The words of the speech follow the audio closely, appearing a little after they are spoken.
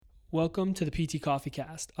Welcome to the PT Coffee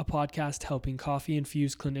Cast, a podcast helping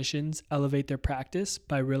coffee-infused clinicians elevate their practice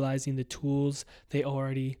by realizing the tools they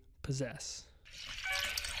already possess.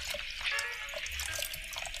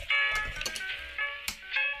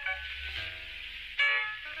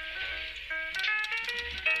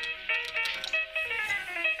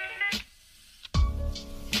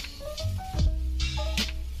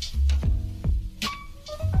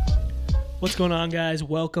 What's going on, guys?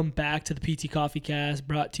 Welcome back to the PT Coffee Cast,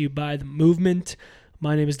 brought to you by The Movement.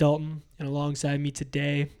 My name is Dalton, and alongside me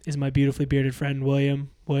today is my beautifully bearded friend, William.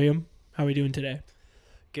 William, how are we doing today?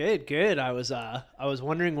 Good. I was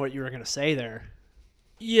wondering what you were going to say there.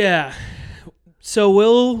 Yeah. So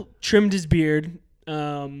Will trimmed his beard.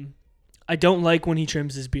 I don't like when he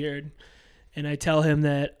trims his beard, and I tell him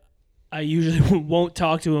that I usually won't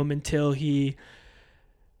talk to him until he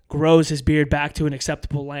grows his beard back to an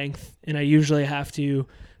acceptable length, and I usually have to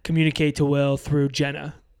communicate to Will through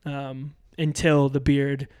Jenna until the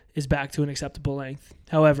beard is back to an acceptable length.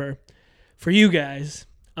 However, for you guys,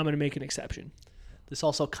 I'm going to make an exception. This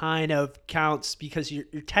also kind of counts because you're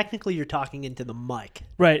technically talking into the mic.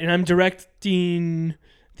 Right, and I'm directing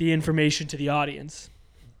the information to the audience.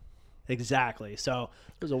 Exactly. So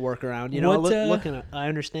there's a workaround. I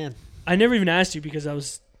understand. I never even asked you because I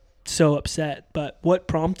was so upset, but what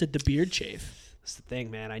prompted the beard shave? That's the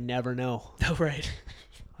thing, man. I never know. Oh, right.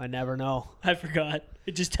 I never know. I forgot.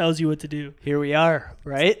 It just tells you what to do. Here we are,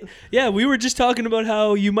 right? Yeah, we were just talking about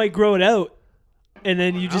how you might grow it out, and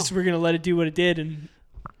then you just were going to let it do what it did. And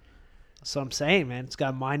that's what I'm saying, man. It's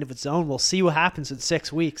got a mind of its own. We'll see what happens in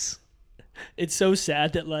 6 weeks. It's so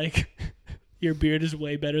sad that, like, your beard is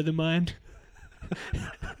way better than mine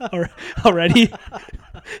already,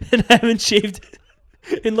 and I haven't shaved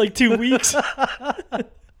in like 2 weeks.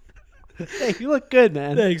 Hey, you look good,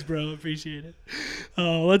 man. Thanks, bro. Appreciate it.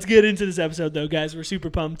 Let's get into this episode, though, guys. We're super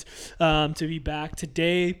pumped to be back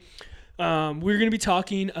today. We're going to be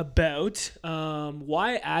talking about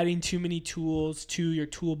why adding too many tools to your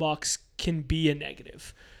toolbox can be a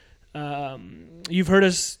negative. You've heard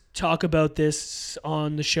us talk about this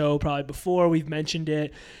on the show probably before. We've mentioned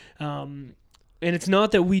it. And it's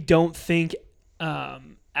not that we don't think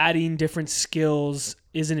adding different skills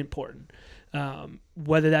isn't important.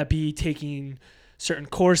 Whether that be taking certain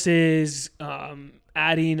courses,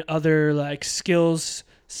 adding other like skills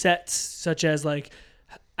sets such as like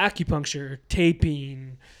acupuncture,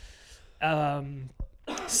 taping,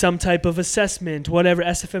 some type of assessment, whatever,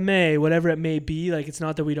 SFMA, whatever it may be. Like, it's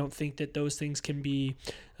not that we don't think that those things can be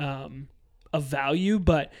of value,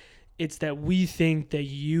 but it's that we think that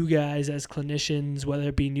you guys as clinicians, whether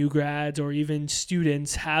it be new grads or even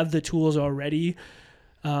students, have the tools already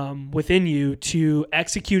within you to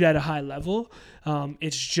execute at a high level.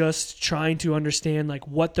 It's just trying to understand like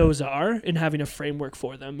what those are and having a framework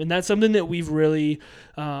for them. And that's something that we've really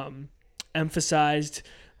emphasized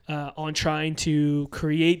on trying to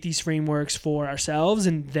create these frameworks for ourselves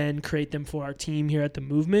and then create them for our team here at the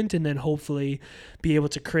Movement, and then hopefully be able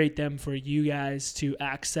to create them for you guys to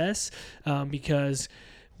access because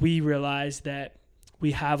we realize that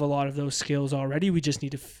we have a lot of those skills already. We just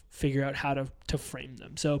need to figure out how to frame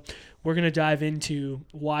them. So we're going to dive into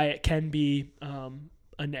why it can be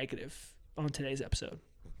a negative on today's episode.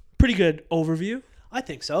 Pretty good overview. I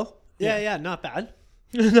think so. Yeah, not bad.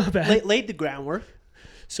 Not bad. Laid the groundwork.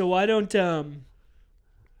 So why don't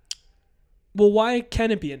why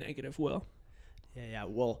can it be a negative, Will? Yeah.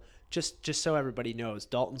 Well, just so everybody knows,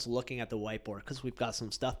 Dalton's looking at the whiteboard because we've got some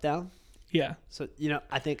stuff down. Yeah. So,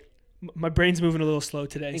 I think my brain's moving a little slow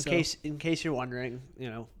today. In case you're wondering,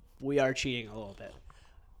 we are cheating a little bit.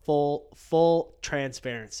 Full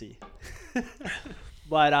transparency.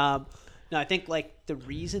 But no, I think like the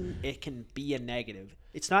reason it can be a negative,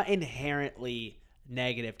 it's not inherently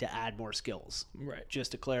negative to add more skills. Right.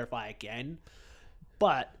 Just to clarify again.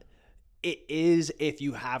 But it is if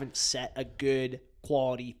you haven't set a good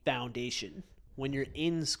quality foundation. When you're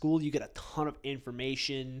in school, you get a ton of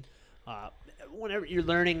information. Whenever you're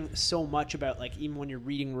learning so much about, like, even when you're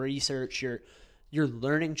reading research, you're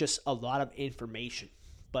learning just a lot of information.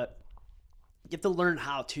 But you have to learn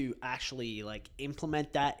how to actually like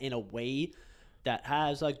implement that in a way that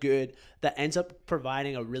that ends up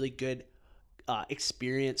providing a really good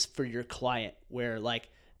experience for your client, where like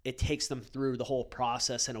it takes them through the whole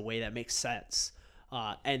process in a way that makes sense,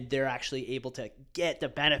 and they're actually able to get the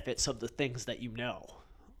benefits of the things that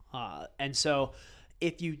and so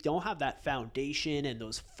if you don't have that foundation and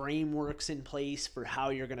those frameworks in place for how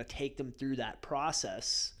you're going to take them through that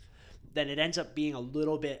process, then it ends up being a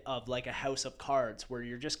little bit of like a house of cards where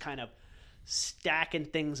you're just kind of stacking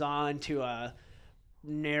things onto a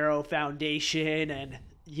narrow foundation, and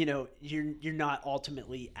you're not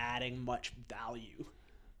ultimately adding much value,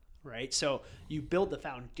 right? So you build the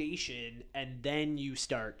foundation and then you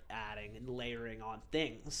start adding and layering on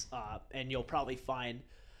things, and you'll probably find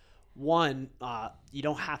one, you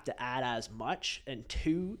don't have to add as much, and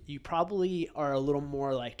two, you probably are a little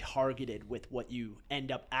more like targeted with what you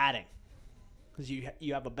end up adding, because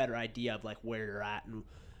you have a better idea of like where you're at and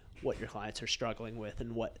what your clients are struggling with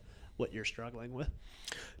and what you're struggling with.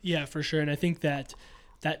 Yeah, for sure. And I think that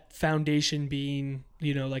foundation being,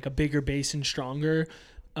 like a bigger base and stronger,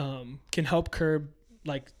 can help curb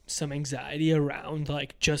like some anxiety around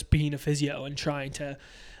like just being a physio and trying to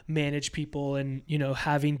manage people and,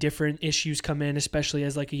 having different issues come in, especially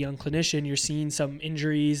as like a young clinician. You're seeing some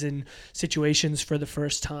injuries and situations for the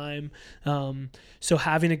first time. So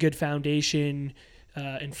having a good foundation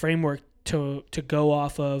and framework to go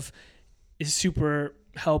off of is super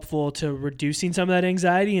helpful to reducing some of that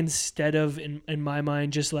anxiety, instead of in my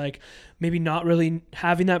mind just like maybe not really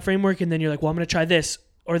having that framework, and then you're like, well, I'm going to try this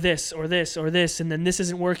or this or this or this, and then this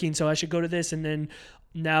isn't working, so I should go to this, and then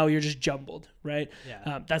now you're just jumbled, right?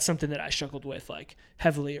 Yeah. That's something that I struggled with like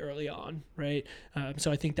heavily early on, right?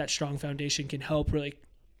 So I think that strong foundation can help really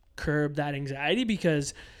curb that anxiety,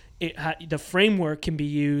 because the framework can be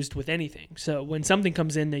used with anything. So when something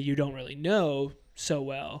comes in that you don't really know so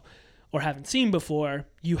well or haven't seen before,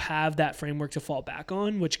 you have that framework to fall back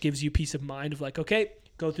on, which gives you peace of mind of like, okay,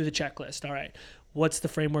 go through the checklist. All right, what's the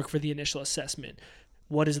framework for the initial assessment?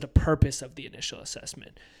 What is the purpose of the initial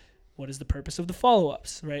assessment? What is the purpose of the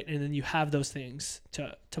follow-ups, right? And then you have those things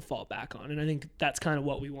to fall back on. And I think that's kind of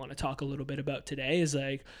what we want to talk a little bit about today, is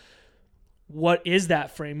like, what is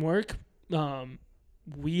that framework?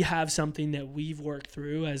 We have something that we've worked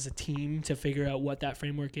through as a team to figure out what that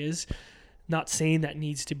framework is. Not saying that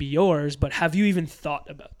needs to be yours, but have you even thought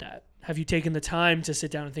about that? Have you taken the time to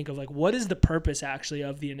sit down and think of like, what is the purpose actually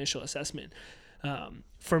of the initial assessment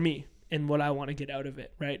for me and what I want to get out of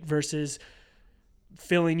it, right? Versus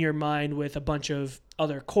filling your mind with a bunch of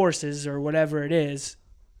other courses or whatever it is.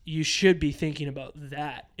 You should be thinking about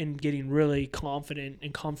that and getting really confident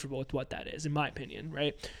and comfortable with what that is, in my opinion,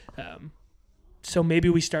 right? So maybe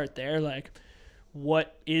we start there, like,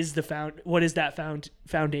 what is that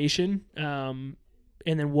foundation, and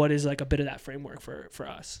then what is like a bit of that framework for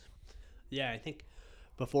us? Yeah, I think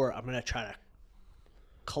before, I'm gonna try to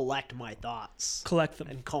collect my thoughts, Collect them,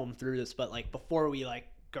 and comb through this. But like before we like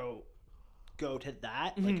go to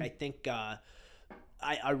that, Mm-hmm. like I think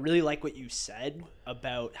I really like what you said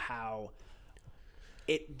about how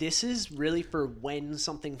this is really for when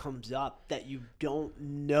something comes up that you don't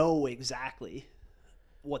know exactly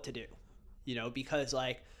what to do. Because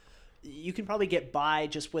like you can probably get by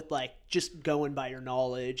just with like just going by your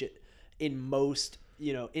knowledge in most,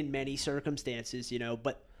 in many circumstances,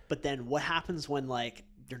 but then what happens when like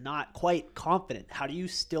you're not quite confident? How do you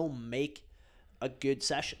still make a good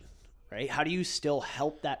session, right? How do you still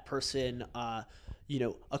help that person,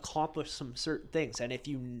 accomplish some certain things? And if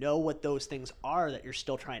you know what those things are that you're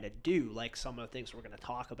still trying to do, like some of the things we're going to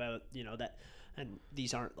talk about, that, and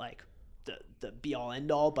these aren't like the be all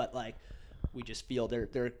end all, but like, we just feel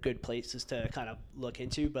they're good places to kind of look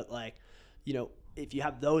into. But like, if you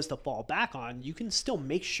have those to fall back on, you can still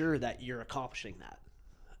make sure that you're accomplishing that,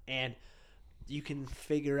 and you can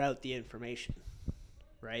figure out the information,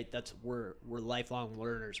 right? We're lifelong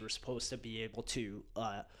learners. We're supposed to be able to,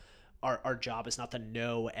 our job is not to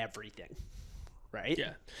know everything, right?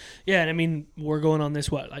 Yeah. And I mean, we're going on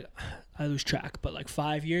this, like, I lose track, but like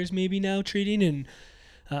 5 years maybe now treating, and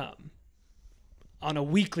on a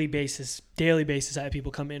weekly basis, daily basis, I have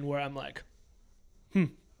people come in where I'm like,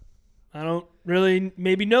 I don't really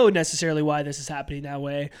maybe know necessarily why this is happening that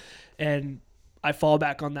way. And I fall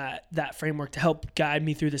back on that framework to help guide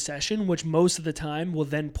me through the session, which most of the time will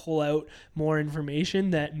then pull out more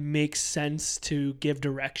information that makes sense to give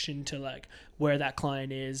direction to like where that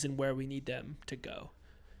client is and where we need them to go.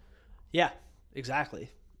 Yeah,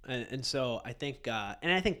 exactly. And so I think,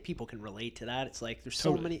 people can relate to that. It's like, there's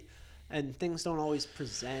so many, and things don't always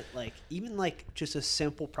present, like even like just a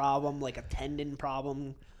simple problem, like a tendon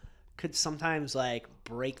problem could sometimes like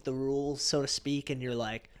break the rules, so to speak. And you're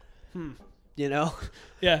like,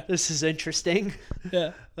 Yeah, this is interesting.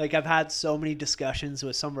 Yeah. Like I've had so many discussions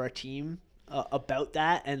with some of our team about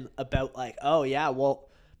that, and about like, oh yeah, well,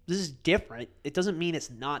 this is different. It doesn't mean it's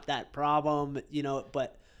not that problem,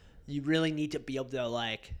 but you really need to be able to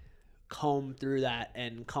like comb through that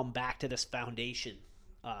and come back to this foundation.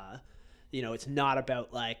 It's not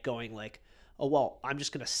about like going like, oh, well, I'm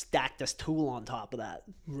just going to stack this tool on top of that.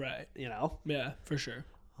 Right. Yeah, for sure.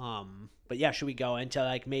 But yeah, should we go into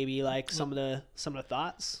like maybe like some of the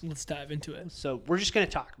thoughts? Let's dive into it. So we're just gonna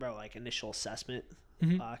talk about like initial assessment,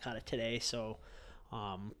 kind of today. So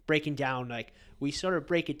breaking down, like we sort of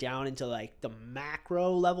break it down into like the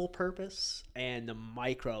macro level purpose and the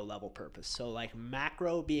micro level purpose. So like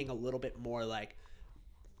macro being a little bit more like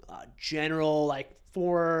general, like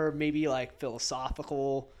for maybe like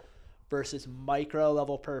philosophical, versus micro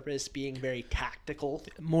level purpose being very tactical,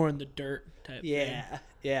 more in the dirt type thing.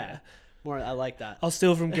 Yeah. More, I like that. I'll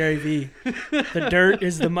steal from Gary Vee. The dirt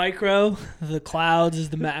is the micro, the clouds is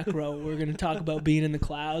the macro. We're going to talk about being in the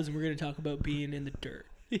clouds, and we're going to talk about being in the dirt.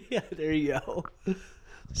 Yeah, there you go.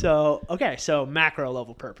 So, okay, so macro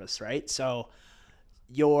level purpose, right? So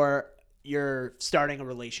you're starting a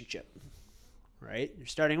relationship, right? You're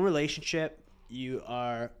starting a relationship. You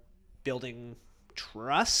are building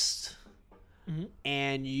trust,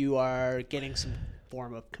 and you are getting some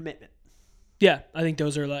form of commitment. Yeah, I think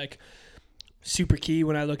those are like super key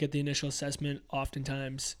when I look at the initial assessment.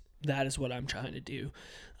 Oftentimes, that is what I'm trying to do.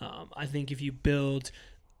 I think if you build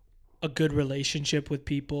a good relationship with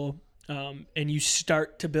people and you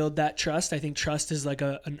start to build that trust, I think trust is like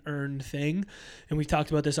an earned thing. And we've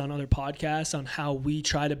talked about this on other podcasts on how we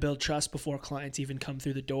try to build trust before clients even come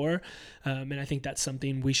through the door. And I think that's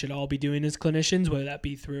something we should all be doing as clinicians, whether that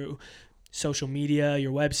be through social media,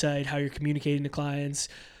 your website, how you're communicating to clients,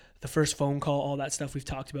 the first phone call, all that stuff. We've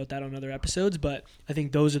talked about that on other episodes, but I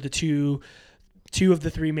think those are the two of the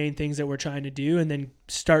three main things that we're trying to do, and then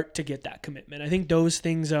start to get that commitment. I think those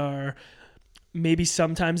things are maybe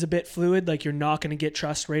sometimes a bit fluid, like you're not going to get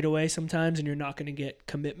trust right away sometimes, and you're not going to get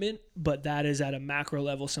commitment, but that is at a macro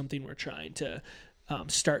level something we're trying to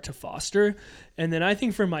start to foster. And then I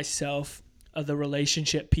think for myself, the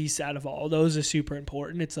relationship piece out of all those is super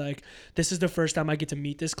important. It's like, this is the first time I get to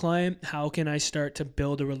meet this client. How can I start to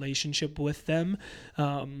build a relationship with them?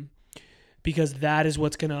 Because that is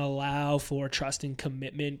what's going to allow for trust and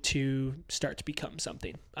commitment to start to become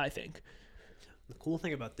something, I think. The cool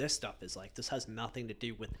thing about this stuff is like, this has nothing to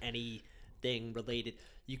do with anything related.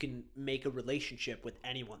 You can make a relationship with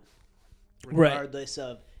anyone, regardless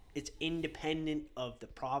of, it's independent of the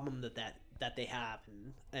problem that they have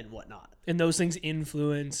and whatnot. And those things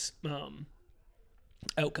influence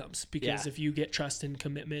outcomes, because if you get trust and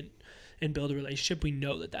commitment and build a relationship, we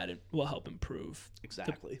know that it will help improve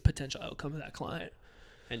the potential outcome of that client.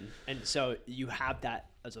 And so you have that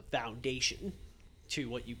as a foundation to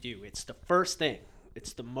what you do. It's the first thing.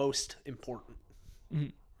 It's the most important,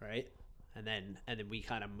 right? And then we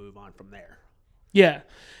kind of move on from there. Yeah.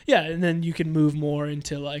 And then you can move more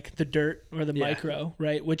into like the dirt or the micro,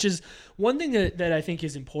 right? Which is one thing that I think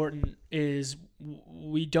is important is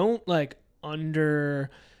we don't like value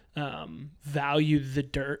the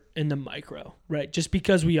dirt and the micro, right? Just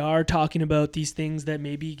because we are talking about these things that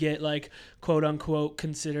maybe get like quote unquote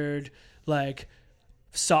considered like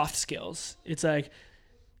soft skills. It's like,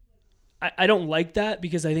 I don't like that,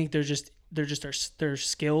 because I think they're just our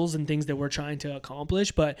skills and things that we're trying to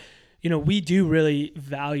accomplish. But we do really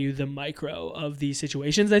value the micro of these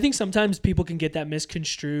situations. I think sometimes people can get that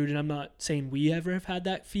misconstrued, and I'm not saying we ever have had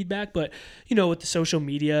that feedback, but with the social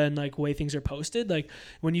media and like way things are posted, like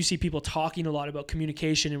when you see people talking a lot about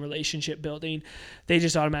communication and relationship building, they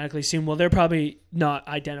just automatically assume, well, they're probably not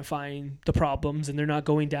identifying the problems and they're not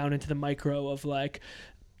going down into the micro of like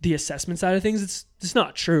the assessment side of things. It's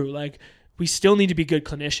not true. Like, we still need to be good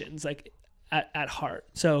clinicians, like at heart.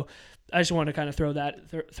 So I just want to kind of throw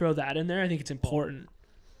that in there. I think it's important.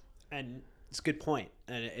 And it's a good point.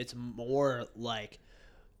 And it's more like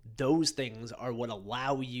those things are what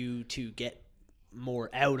allow you to get more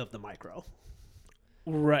out of the micro.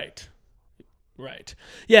 Right.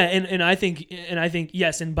 Yeah, and I think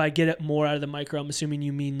yes, and by get it more out of the micro, I'm assuming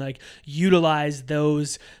you mean like utilize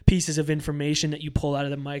those pieces of information that you pull out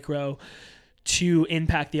of the micro to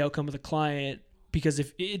impact the outcome of the client. Because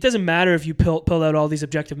if it doesn't matter if you pull out all these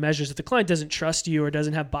objective measures, if the client doesn't trust you or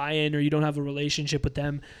doesn't have buy-in or you don't have a relationship with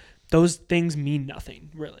them, those things mean nothing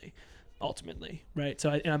really, ultimately, right?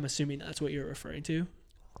 So I'm assuming that's what you're referring to.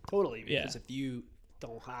 Totally, because if you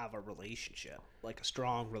don't have a relationship, like a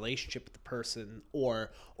strong relationship with the person, or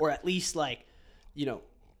at least like,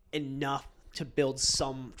 enough to build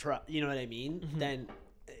some trust, you know what I mean? Then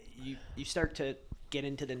you start to get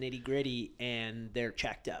into the nitty-gritty and they're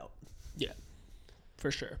checked out. Yeah. For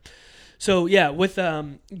sure. So with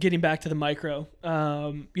getting back to the micro,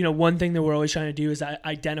 one thing that we're always trying to do is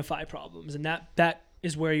identify problems, and that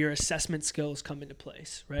is where your assessment skills come into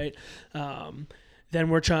place, right? Then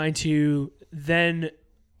we're trying to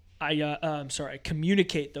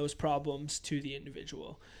communicate those problems to the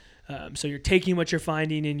individual. So you're taking what you're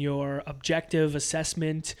finding in your objective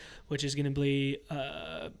assessment, which is going to be,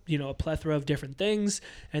 a plethora of different things,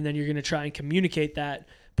 and then you're going to try and communicate that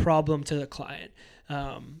problem to the client,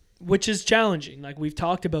 which is challenging. Like we've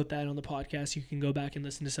talked about that on the podcast. You can go back and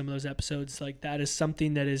listen to some of those episodes. Like that is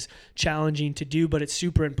something that is challenging to do, but it's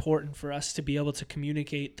super important for us to be able to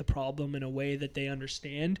communicate the problem in a way that they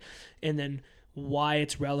understand, and then why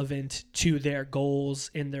it's relevant to their goals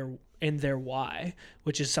and their why,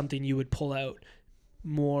 which is something you would pull out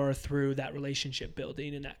more through that relationship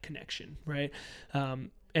building and that connection, right? And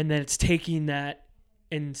then it's taking that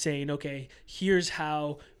and saying, okay, here's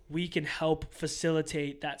how we can help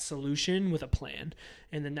facilitate that solution with a plan.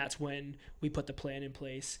 And then that's when we put the plan in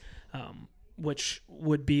place, which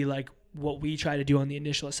would be like what we try to do on the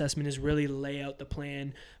initial assessment is really lay out the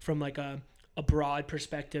plan from like a broad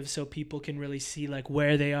perspective so people can really see like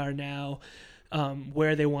where they are now,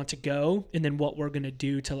 where they want to go, and then what we're going to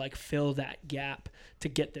do to like fill that gap to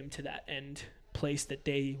get them to that end place that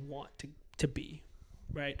they want to be,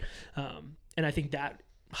 right? And I think that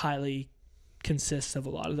highly consists of a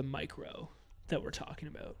lot of the micro that we're talking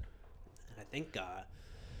about. I think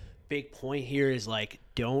big point here is like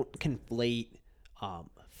don't conflate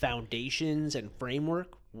foundations and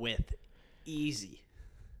framework with easy.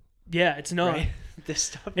 Yeah, it's not. Right? This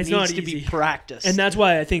stuff it's needs not to easy. be practiced. And that's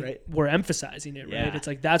why I think right? we're emphasizing it, right? Yeah. It's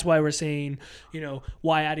like that's why we're saying,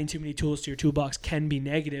 why adding too many tools to your toolbox can be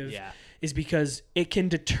negative is because it can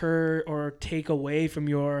deter or take away from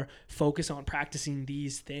your focus on practicing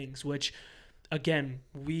these things, which, again,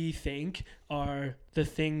 we think are the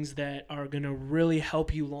things that are going to really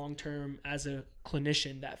help you long-term as a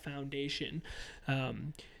clinician, that foundation.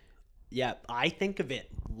 I think of it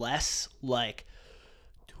less like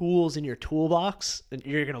tools in your toolbox, and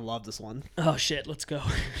you're going to love this one. Oh, shit, let's go.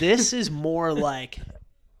 This is more like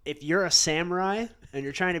if you're a samurai and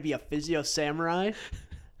you're trying to be a physio samurai,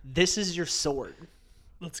 this is your sword.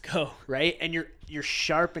 Let's go. Right? And you're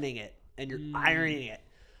sharpening it and you're ironing it.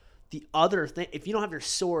 The other thing, if you don't have your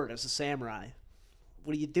sword as a samurai,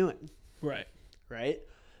 what are you doing? Right. Right?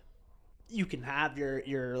 You can have your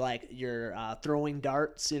throwing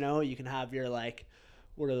darts, you can have your like,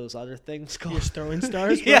 what are those other things called? Your throwing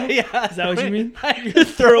stars, bro? Yeah. Is that what you mean? You're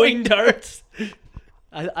throwing darts.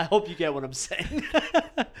 I hope you get what I'm saying.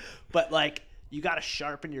 But like, you got to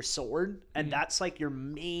sharpen your sword, and that's like your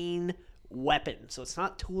main weapon. So it's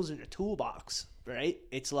not tools in your toolbox, right?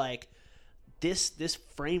 It's like this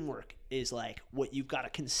framework is like what you've got to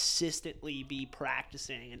consistently be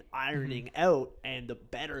practicing and ironing out, and the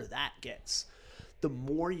better that gets, the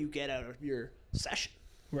more you get out of your session.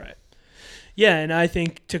 Right. Yeah, and I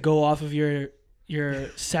think to go off of your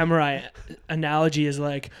samurai analogy is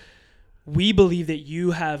like, we believe that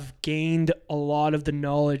you have gained a lot of the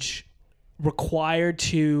knowledge required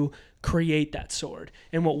to create that sword.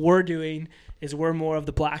 And what we're doing is we're more of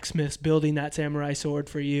the blacksmiths building that samurai sword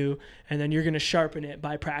for you, and then you're going to sharpen it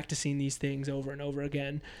by practicing these things over and over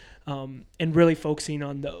again, and really focusing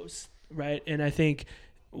on those, right? And I think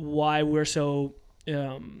why we're so,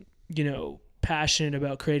 passionate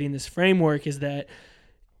about creating this framework is that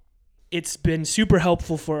it's been super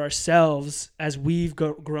helpful for ourselves as we've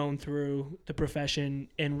grown through the profession,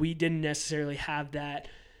 and we didn't necessarily have that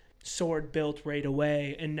sword built right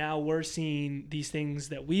away. And now we're seeing these things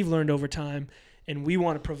that we've learned over time, and we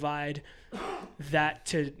want to provide that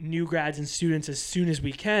to new grads and students as soon as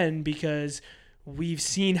we can, because we've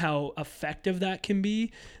seen how effective that can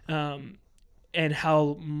be, and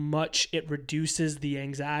how much it reduces the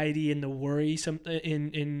anxiety and the worry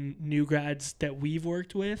in new grads that we've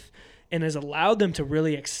worked with, and has allowed them to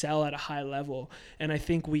really excel at a high level. And I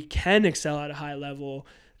think we can excel at a high level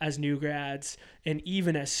as new grads and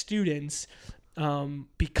even as students,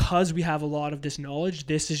 because we have a lot of this knowledge.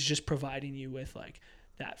 This is just providing you with like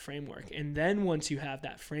that framework. And then once you have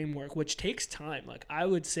that framework, which takes time, like I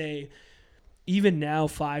would say even now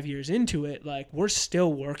 5 years into it, like we're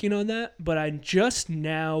still working on that, but I just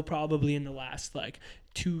now probably in the last like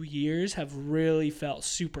 2 years have really felt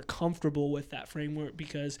super comfortable with that framework,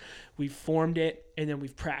 because we've formed it and then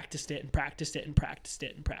we've practiced it and practiced it and practiced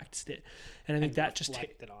it and practiced it. And I think that just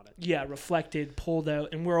reflected, pulled out,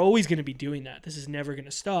 and we're always going to be doing that. This is never going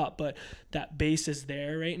to stop, but that base is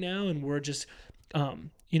there right now, and we're just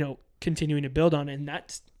continuing to build on it. And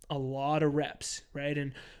that's a lot of reps, right?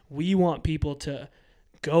 And we want people to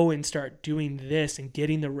go and start doing this and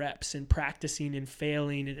getting the reps and practicing and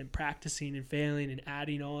failing and practicing and failing and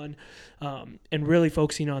adding on, and really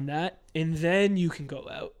focusing on that. And then you can go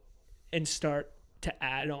out and start to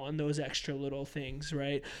add on those extra little things,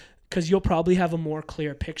 right? because you'll probably have a more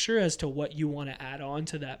clear picture as to what you want to add on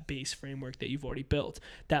to that base framework that you've already built.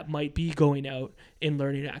 That might be going out and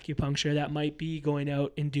learning acupuncture. That might be going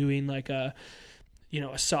out and doing like a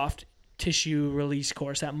soft tissue release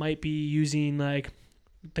course. That might be using like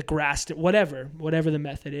the grass, whatever the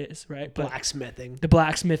method is, right? But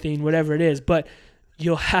blacksmithing, whatever it is. But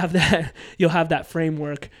you'll have that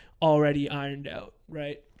framework already ironed out,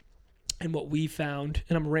 right? And what we found,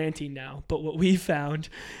 and I'm ranting now, but what we found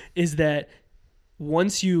is that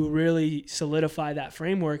once you really solidify that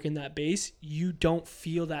framework and that base, you don't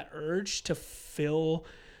feel that urge to fill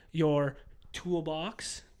your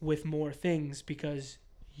toolbox with more things because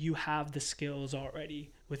you have the skills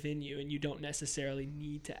already within you and you don't necessarily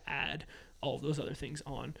need to add all of those other things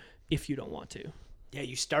on if you don't want to. Yeah,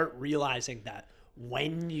 you start realizing that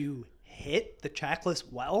when you hit the checklist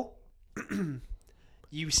well,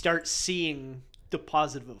 you start seeing the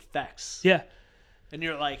positive effects. Yeah. And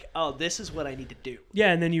you're like, oh, this is what I need to do.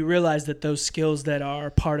 Yeah, and then you realize that those skills that are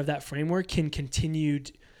part of that framework can continue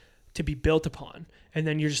to be built upon. And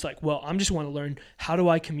then you're just like, well, I just want to learn, how do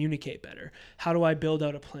I communicate better? How do I build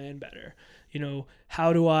out a plan better?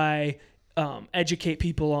 How do I educate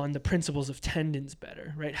people on the principles of tendons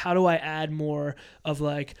better, right? How do I add more of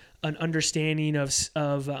like an understanding of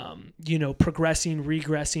progressing,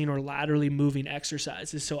 regressing, or laterally moving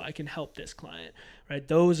exercises so I can help this client, right?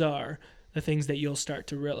 Those are the things that you'll start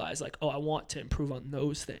to realize, like, oh, I want to improve on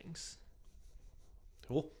those things.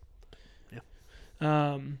 Cool.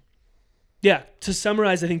 Yeah. To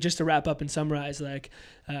summarize, I think just to wrap up and summarize, like,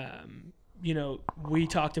 we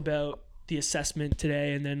talked about the assessment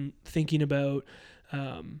today and then thinking about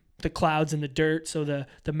the clouds and the dirt, so the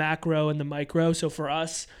macro and the micro. So for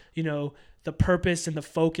us, the purpose and the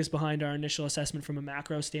focus behind our initial assessment from a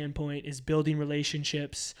macro standpoint is building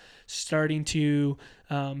relationships, starting to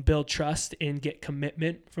build trust and get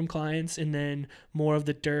commitment from clients. And then more of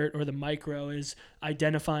the dirt or the micro is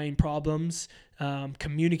identifying problems,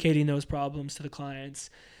 communicating those problems to the clients,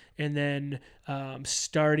 and then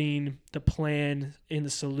starting the plan and the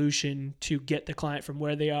solution to get the client from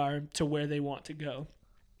where they are to where they want to go.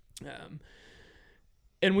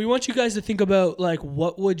 And we want you guys to think about, like,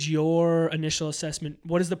 what is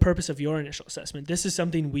the purpose of your initial assessment? This is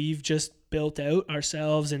something we've just built out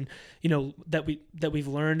ourselves, and that we've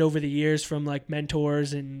learned over the years from like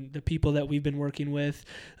mentors and the people that we've been working with.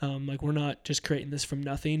 Like, we're not just creating this from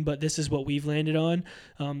nothing, but this is what we've landed on.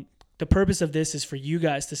 The purpose of this is for you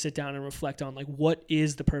guys to sit down and reflect on, like, what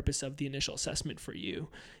is the purpose of the initial assessment for you?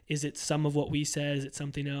 Is it some of what we said? Is it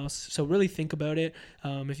something else? So really think about it.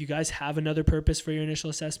 If you guys have another purpose for your initial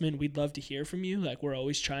assessment, we'd love to hear from you. Like, we're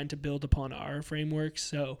always trying to build upon our frameworks.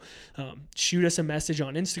 So shoot us a message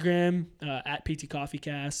on Instagram at PT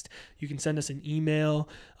CoffeeCast. You can send us an email,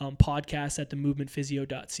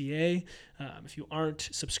 podcast@themovementphysio.ca. If you aren't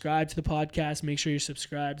subscribed to the podcast, make sure you're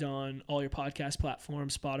subscribed on all your podcast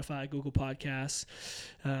platforms, Spotify, Google Podcasts.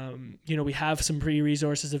 We have some free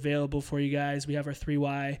resources available for you guys. We have our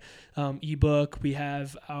 3Y ebook. We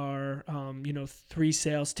have our 3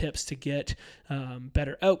 sales tips to get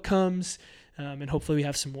better outcomes, and hopefully we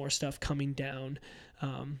have some more stuff coming down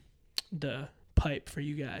the pipe for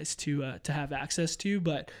you guys to have access to.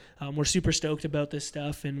 But we're super stoked about this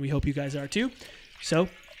stuff, and we hope you guys are too. So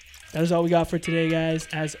that is all we got for today, guys.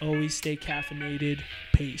 As always, stay caffeinated.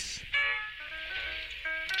 Peace.